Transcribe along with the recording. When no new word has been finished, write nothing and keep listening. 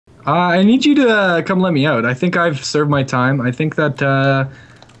I need you to come let me out. I think I've served my time. I think that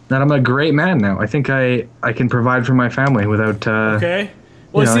that I'm a great man now. I think I can provide for my family without. Okay.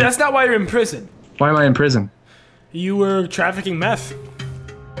 Well, see, that's not why you're in prison. Why am I in prison? You were trafficking meth.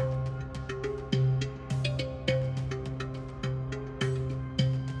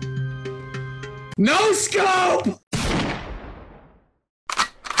 No scope!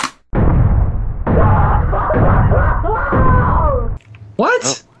 What?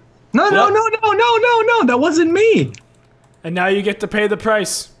 Oh. No, that wasn't me. And now you get to pay the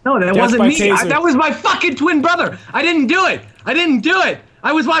price. No, that wasn't me. That was my fucking twin brother. I didn't do it.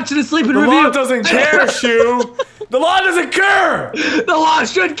 I was watching a sleeping review. The law doesn't care, Shu. The law doesn't care. The law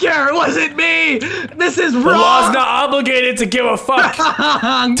should care. It wasn't me. This is wrong. The law's not obligated to give a fuck.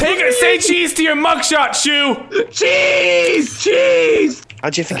 Say cheese to your mugshot, Shu. Cheese. How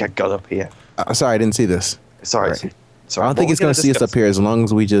do you think I got up here? Sorry, I didn't see this. Sorry. I don't think he's gonna see us up here as long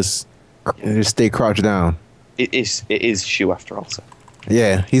as we just stay crouched down. It is Shu after all, so.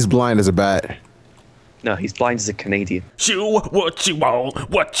 Yeah, he's blind as a bat. No, he's blind as a Canadian. Shu, what you want,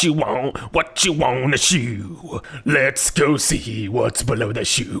 Shu? Let's go see what's below the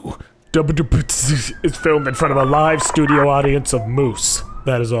shoe. It's filmed in front of a live studio audience of moose.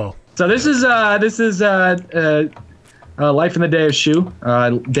 That is all. So this is Life in the Day of Shu.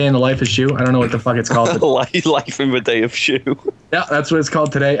 Day in the Life of Shu. I don't know what the fuck it's called. Life in the Day of Shu. Yeah, that's what it's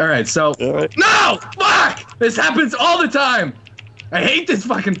called today. All right, so. All right. No! Fuck! This happens all the time! I hate this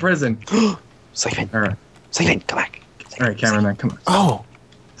fucking prison. Sleep in. All right. Sleep in, come back. All right, cameraman, come on. Oh!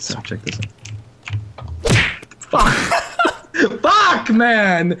 So check this out. Fuck! Fuck,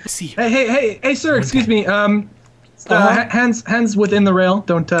 man! Hey, sir, excuse me. Hands within the rail.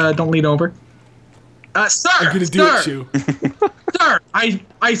 Don't lean over. Sir! I'm gonna do it, Shu. Sir, I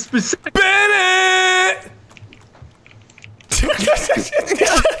specifically. Bennett!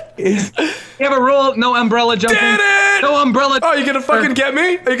 You have a rule, no umbrella jumping. No umbrella. Oh, you gonna fucking get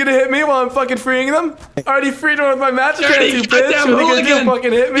me? Are you gonna hit me while I'm fucking freeing them? I already freed one with my magic hands, you bitch. What are you gonna do,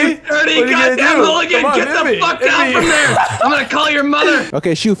 fucking hit me? You dirty goddamn hooligan! Get the fuck down from there! I'm gonna call your mother!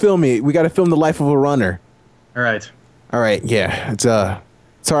 Okay, Shu, film me. We gotta film the life of a runner. Alright. Alright, yeah. It's hard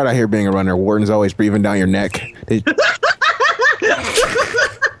out here being a runner. Warden's always breathing down your neck.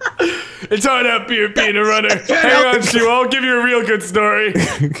 It's hard out here being a runner. Hang on, Shu. I'll give you a real good story.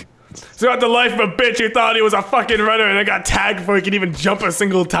 It's about the life of a bitch who thought he was a fucking runner and then got tagged before he could even jump a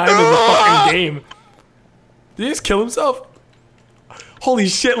single time in the fucking game. Did he just kill himself? Holy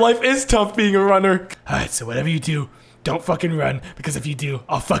shit, life is tough being a runner. Alright, so whatever you do, don't fucking run, because if you do,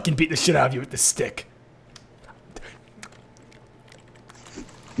 I'll fucking beat the shit out of you with this stick.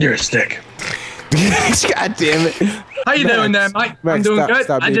 You're a stick. God damn it. How you doing there, Mike? I'm doing good.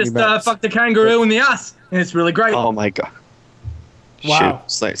 I just fucked a kangaroo in the ass, and it's really great. Oh my god. Wow.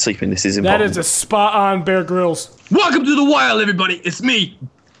 Shoot, sleeping, this is important. That is a spot-on Bear Grylls. Welcome to the wild, everybody. It's me,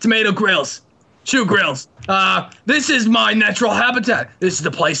 Tomato Grills. Shu Grills. This is my natural habitat. This is the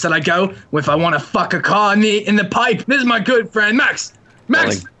place that I go if I want to fuck a car in the pipe. This is my good friend, Max.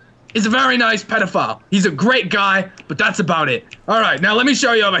 Max is a very nice pedophile. He's a great guy, but that's about it. All right, now let me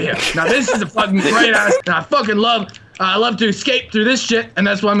show you over here. Now this is a fucking great ass, and I fucking love to escape through this shit, and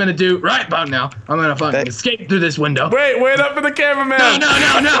that's what I'm gonna do right about now. I'm gonna fucking escape through this window. Wait up for the cameraman.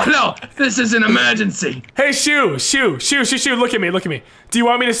 No. This is an emergency. Hey, Shu, look at me. Do you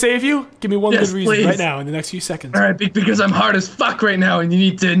want me to save you? Give me one good reason right now in the next few seconds. All right, because I'm hard as fuck right now, and you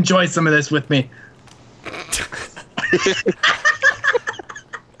need to enjoy some of this with me.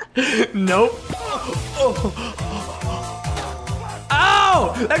 Nope.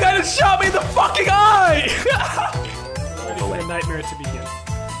 Ow! That guy just shot me in the fucking eye! Ready for the nightmare to begin.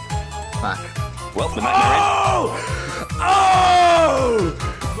 Fuck. Well, the nightmare is. Oh!